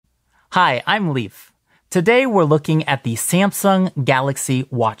Hi, I'm Leaf. Today we're looking at the Samsung Galaxy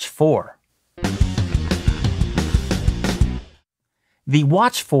Watch 4. The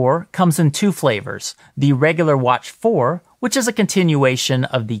Watch 4 comes in two flavors, the regular Watch 4, which is a continuation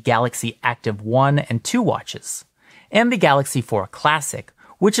of the Galaxy Active 1 and 2 watches, and the Galaxy 4 Classic,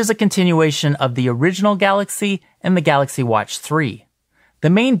 which is a continuation of the original Galaxy and the Galaxy Watch 3. The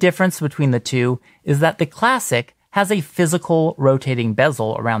main difference between the two is that the Classic has a physical rotating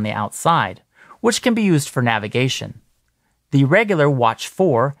bezel around the outside, which can be used for navigation. The regular Watch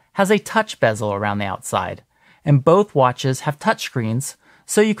 4 has a touch bezel around the outside, and both watches have touchscreens,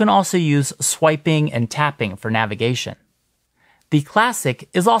 so you can also use swiping and tapping for navigation. The Classic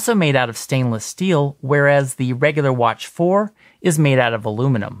is also made out of stainless steel, whereas the regular Watch 4 is made out of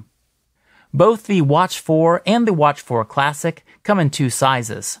aluminum. Both the Watch 4 and the Watch 4 Classic come in two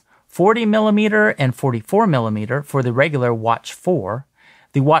sizes, 40mm and 44mm for the regular Watch 4.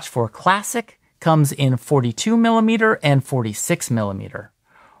 The Watch 4 Classic comes in 42mm and 46mm.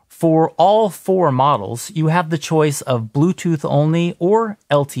 For all four models, you have the choice of Bluetooth only or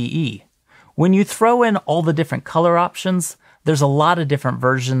LTE. When you throw in all the different color options, there's a lot of different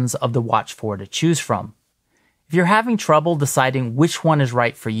versions of the Watch 4 to choose from. If you're having trouble deciding which one is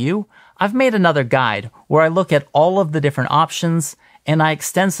right for you, I've made another guide where I look at all of the different options and I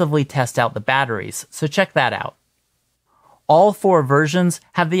extensively test out the batteries, so check that out. All four versions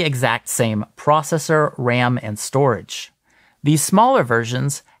have the exact same processor, RAM, and storage. These smaller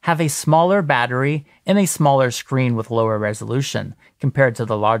versions have a smaller battery and a smaller screen with lower resolution compared to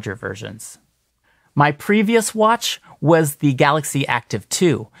the larger versions. My previous watch was the Galaxy Active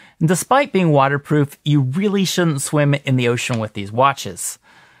 2, and despite being waterproof, you really shouldn't swim in the ocean with these watches,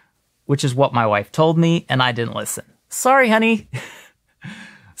 which is what my wife told me, and I didn't listen. Sorry, honey.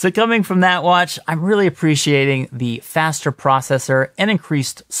 So coming from that watch, I'm really appreciating the faster processor and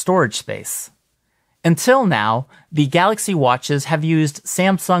increased storage space. Until now, the Galaxy watches have used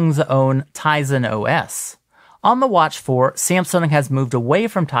Samsung's own Tizen OS. On the Watch 4, Samsung has moved away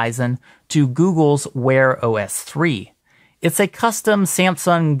from Tizen to Google's Wear OS 3. It's a custom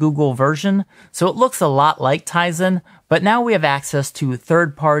Samsung Google version, so it looks a lot like Tizen, but now we have access to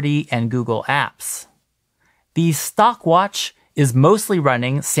third-party and Google apps. The stock watch is mostly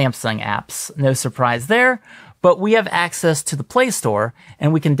running Samsung apps, no surprise there, but we have access to the Play Store,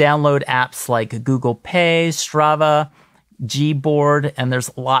 and we can download apps like Google Pay, Strava, Gboard, and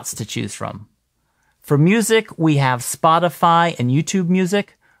there's lots to choose from. For music, we have Spotify and YouTube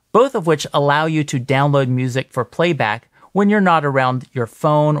Music, both of which allow you to download music for playback when you're not around your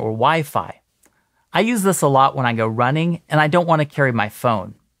phone or Wi-Fi. I use this a lot when I go running, and I don't want to carry my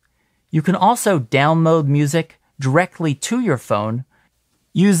phone. You can also download music directly to your phone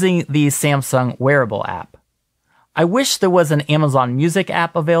using the Samsung Wearable app. I wish there was an Amazon Music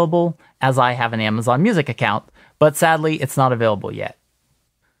app available, as I have an Amazon Music account, but sadly it's not available yet.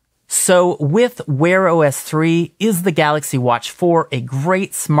 So with Wear OS 3, is the Galaxy Watch 4 a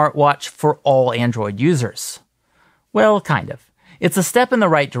great smartwatch for all Android users? Well, kind of. It's a step in the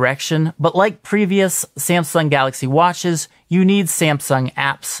right direction, but like previous Samsung Galaxy watches, you need Samsung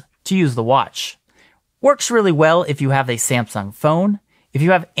apps to use the watch. Works really well if you have a Samsung phone. If you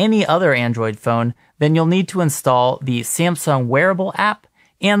have any other Android phone, then you'll need to install the Samsung Wearable app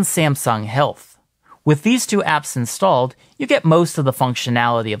and Samsung Health. With these two apps installed, you get most of the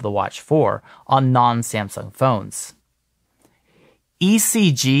functionality of the Watch 4 on non-Samsung phones.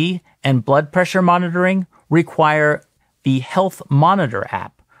 ECG and blood pressure monitoring require the Health Monitor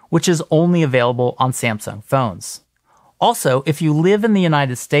app, which is only available on Samsung phones. Also, if you live in the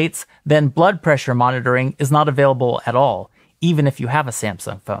United States, then blood pressure monitoring is not available at all, even if you have a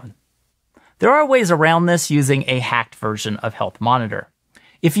Samsung phone. There are ways around this using a hacked version of Health Monitor.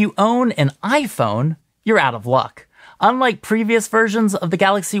 If you own an iPhone, you're out of luck. Unlike previous versions of the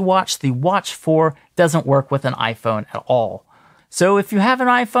Galaxy Watch, the Watch 4 doesn't work with an iPhone at all. So if you have an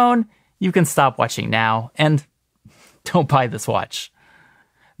iPhone, you can stop watching now, and don't buy this watch.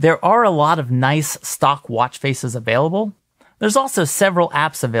 There are a lot of nice stock watch faces available. There's also several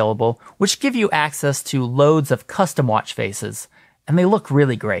apps available which give you access to loads of custom watch faces, and they look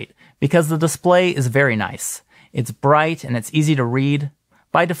really great because the display is very nice. It's bright and it's easy to read.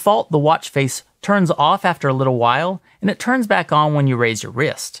 By default, the watch face turns off after a little while, and it turns back on when you raise your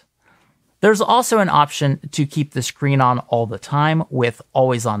wrist. There's also an option to keep the screen on all the time with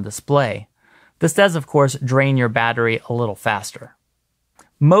Always On Display. This does, of course, drain your battery a little faster.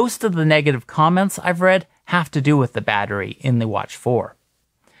 Most of the negative comments I've read have to do with the battery in the Watch 4.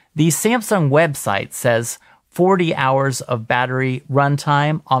 The Samsung website says 40 hours of battery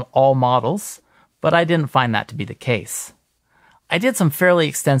runtime on all models, but I didn't find that to be the case. I did some fairly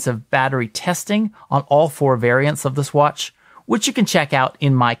extensive battery testing on all 4 variants of this watch, which you can check out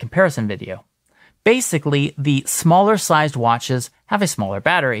in my comparison video. Basically, the smaller sized watches have a smaller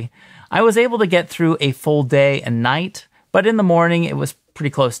battery. I was able to get through a full day and night, but in the morning it was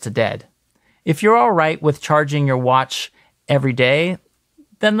pretty close to dead. If you're alright with charging your watch every day,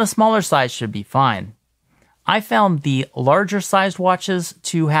 then the smaller size should be fine. I found the larger sized watches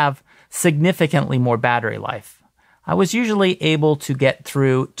to have significantly more battery life. I was usually able to get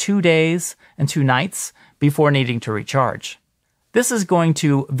through 2 days and 2 nights before needing to recharge. This is going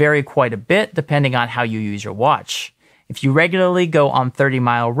to vary quite a bit depending on how you use your watch. If you regularly go on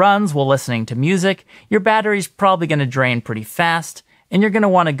 30-mile runs while listening to music, your battery's probably going to drain pretty fast, and you're going to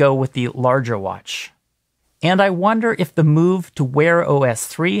want to go with the larger watch. And I wonder if the move to Wear OS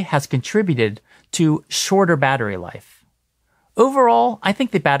 3 has contributed to shorter battery life. Overall, I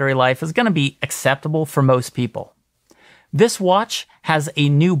think the battery life is going to be acceptable for most people. This watch has a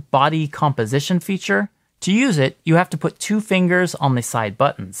new body composition feature. To use it, you have to put 2 fingers on the side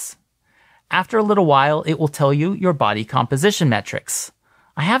buttons. After a little while, it will tell you your body composition metrics.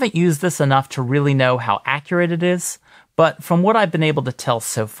 I haven't used this enough to really know how accurate it is, but from what I've been able to tell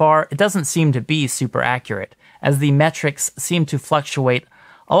so far, it doesn't seem to be super accurate, as the metrics seem to fluctuate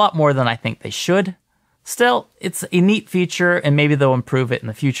a lot more than I think they should. Still, it's a neat feature, and maybe they'll improve it in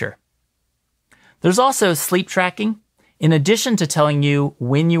the future. There's also sleep tracking. In addition to telling you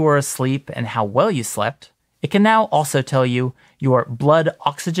when you were asleep and how well you slept, it can now also tell you your blood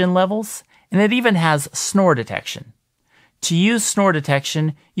oxygen levels, and it even has snore detection. To use snore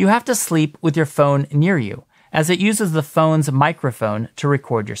detection, you have to sleep with your phone near you, as it uses the phone's microphone to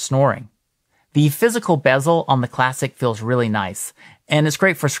record your snoring. The physical bezel on the Classic feels really nice, and it's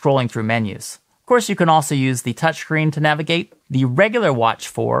great for scrolling through menus. Of course, you can also use the touchscreen to navigate. The regular Watch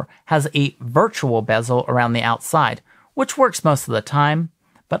 4 has a virtual bezel around the outside, which works most of the time,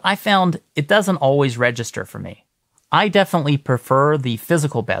 but I found it doesn't always register for me. I definitely prefer the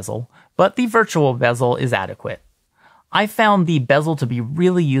physical bezel, but the virtual bezel is adequate. I found the bezel to be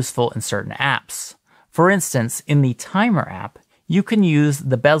really useful in certain apps. For instance, in the Timer app, you can use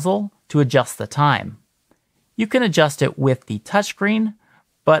the bezel to adjust the time. You can adjust it with the touchscreen,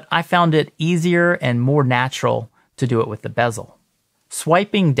 but I found it easier and more natural to do it with the bezel.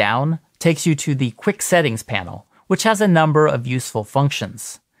 Swiping down takes you to the Quick Settings panel, which has a number of useful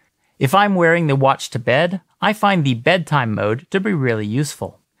functions. If I'm wearing the watch to bed, I find the bedtime mode to be really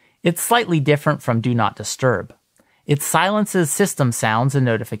useful. It's slightly different from Do Not Disturb. It silences system sounds and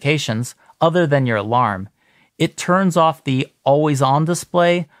notifications other than your alarm. It turns off the always on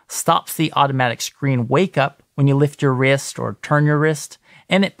display, stops the automatic screen wake up when you lift your wrist or turn your wrist,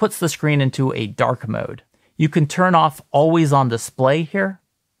 and it puts the screen into a dark mode. You can turn off always on display here.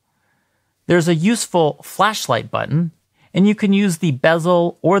 There's a useful flashlight button, and you can use the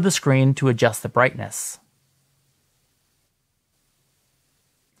bezel or the screen to adjust the brightness.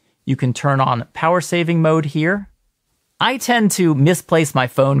 You can turn on power saving mode here. I tend to misplace my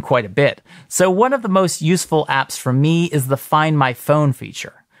phone quite a bit, so one of the most useful apps for me is the Find My Phone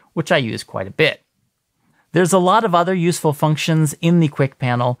feature, which I use quite a bit. There's a lot of other useful functions in the Quick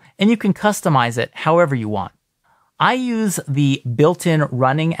panel, and you can customize it however you want. I use the built-in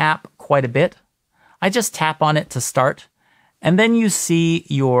running app quite a bit. I just tap on it to start, and then you see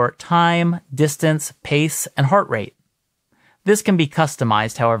your time, distance, pace, and heart rate. This can be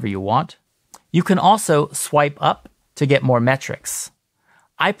customized however you want. You can also swipe up to get more metrics.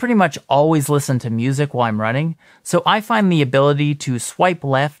 I pretty much always listen to music while I'm running, so I find the ability to swipe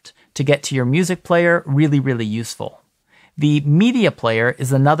left to get to your music player really useful. The media player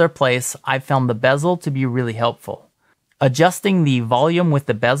is another place I've found the bezel to be really helpful. Adjusting the volume with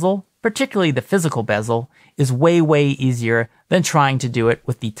the bezel, particularly the physical bezel, is way easier than trying to do it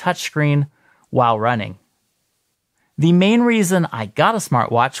with the touchscreen while running. The main reason I got a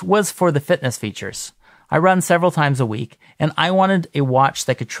smartwatch was for the fitness features. I run several times a week, and I wanted a watch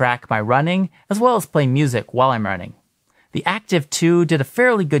that could track my running as well as play music while I'm running. The Active 2 did a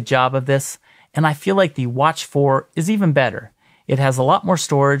fairly good job of this, and I feel like the Watch 4 is even better. It has a lot more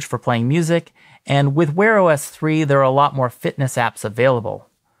storage for playing music, and with Wear OS 3, there are a lot more fitness apps available.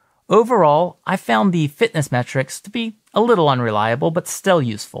 Overall, I found the fitness metrics to be a little unreliable, but still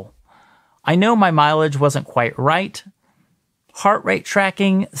useful. I know my mileage wasn't quite right. Heart rate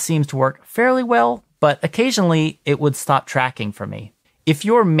tracking seems to work fairly well, but occasionally it would stop tracking for me. If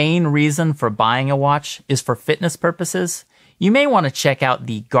your main reason for buying a watch is for fitness purposes, you may want to check out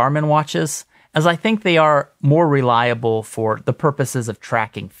the Garmin watches, as I think they are more reliable for the purposes of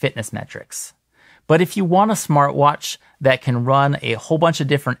tracking fitness metrics. But if you want a smartwatch that can run a whole bunch of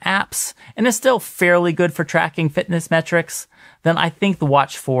different apps and is still fairly good for tracking fitness metrics, then I think the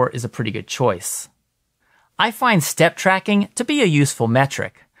Watch 4 is a pretty good choice. I find step tracking to be a useful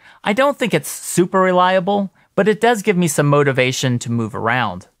metric. I don't think it's super reliable, but it does give me some motivation to move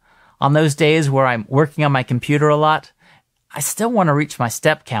around. On those days where I'm working on my computer a lot, I still want to reach my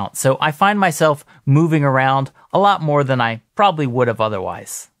step count, so I find myself moving around a lot more than I probably would have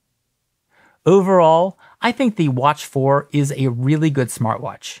otherwise. Overall, I think the Watch 4 is a really good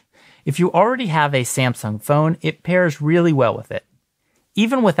smartwatch. If you already have a Samsung phone, it pairs really well with it.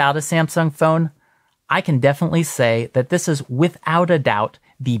 Even without a Samsung phone, I can definitely say that this is without a doubt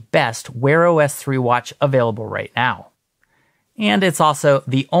the best Wear OS 3 watch available right now. And it's also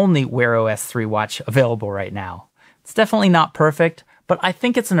the only Wear OS 3 watch available right now. It's definitely not perfect, but I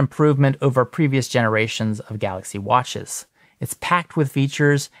think it's an improvement over previous generations of Galaxy watches. It's packed with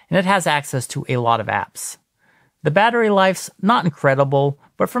features, and it has access to a lot of apps. The battery life's not incredible,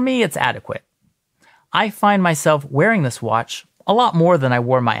 but for me it's adequate. I find myself wearing this watch a lot more than I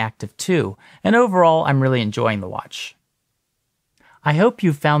wore my Active 2, and overall I'm really enjoying the watch. I hope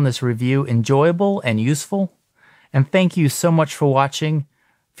you found this review enjoyable and useful, and thank you so much for watching.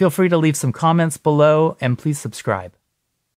 Feel free to leave some comments below, and please subscribe.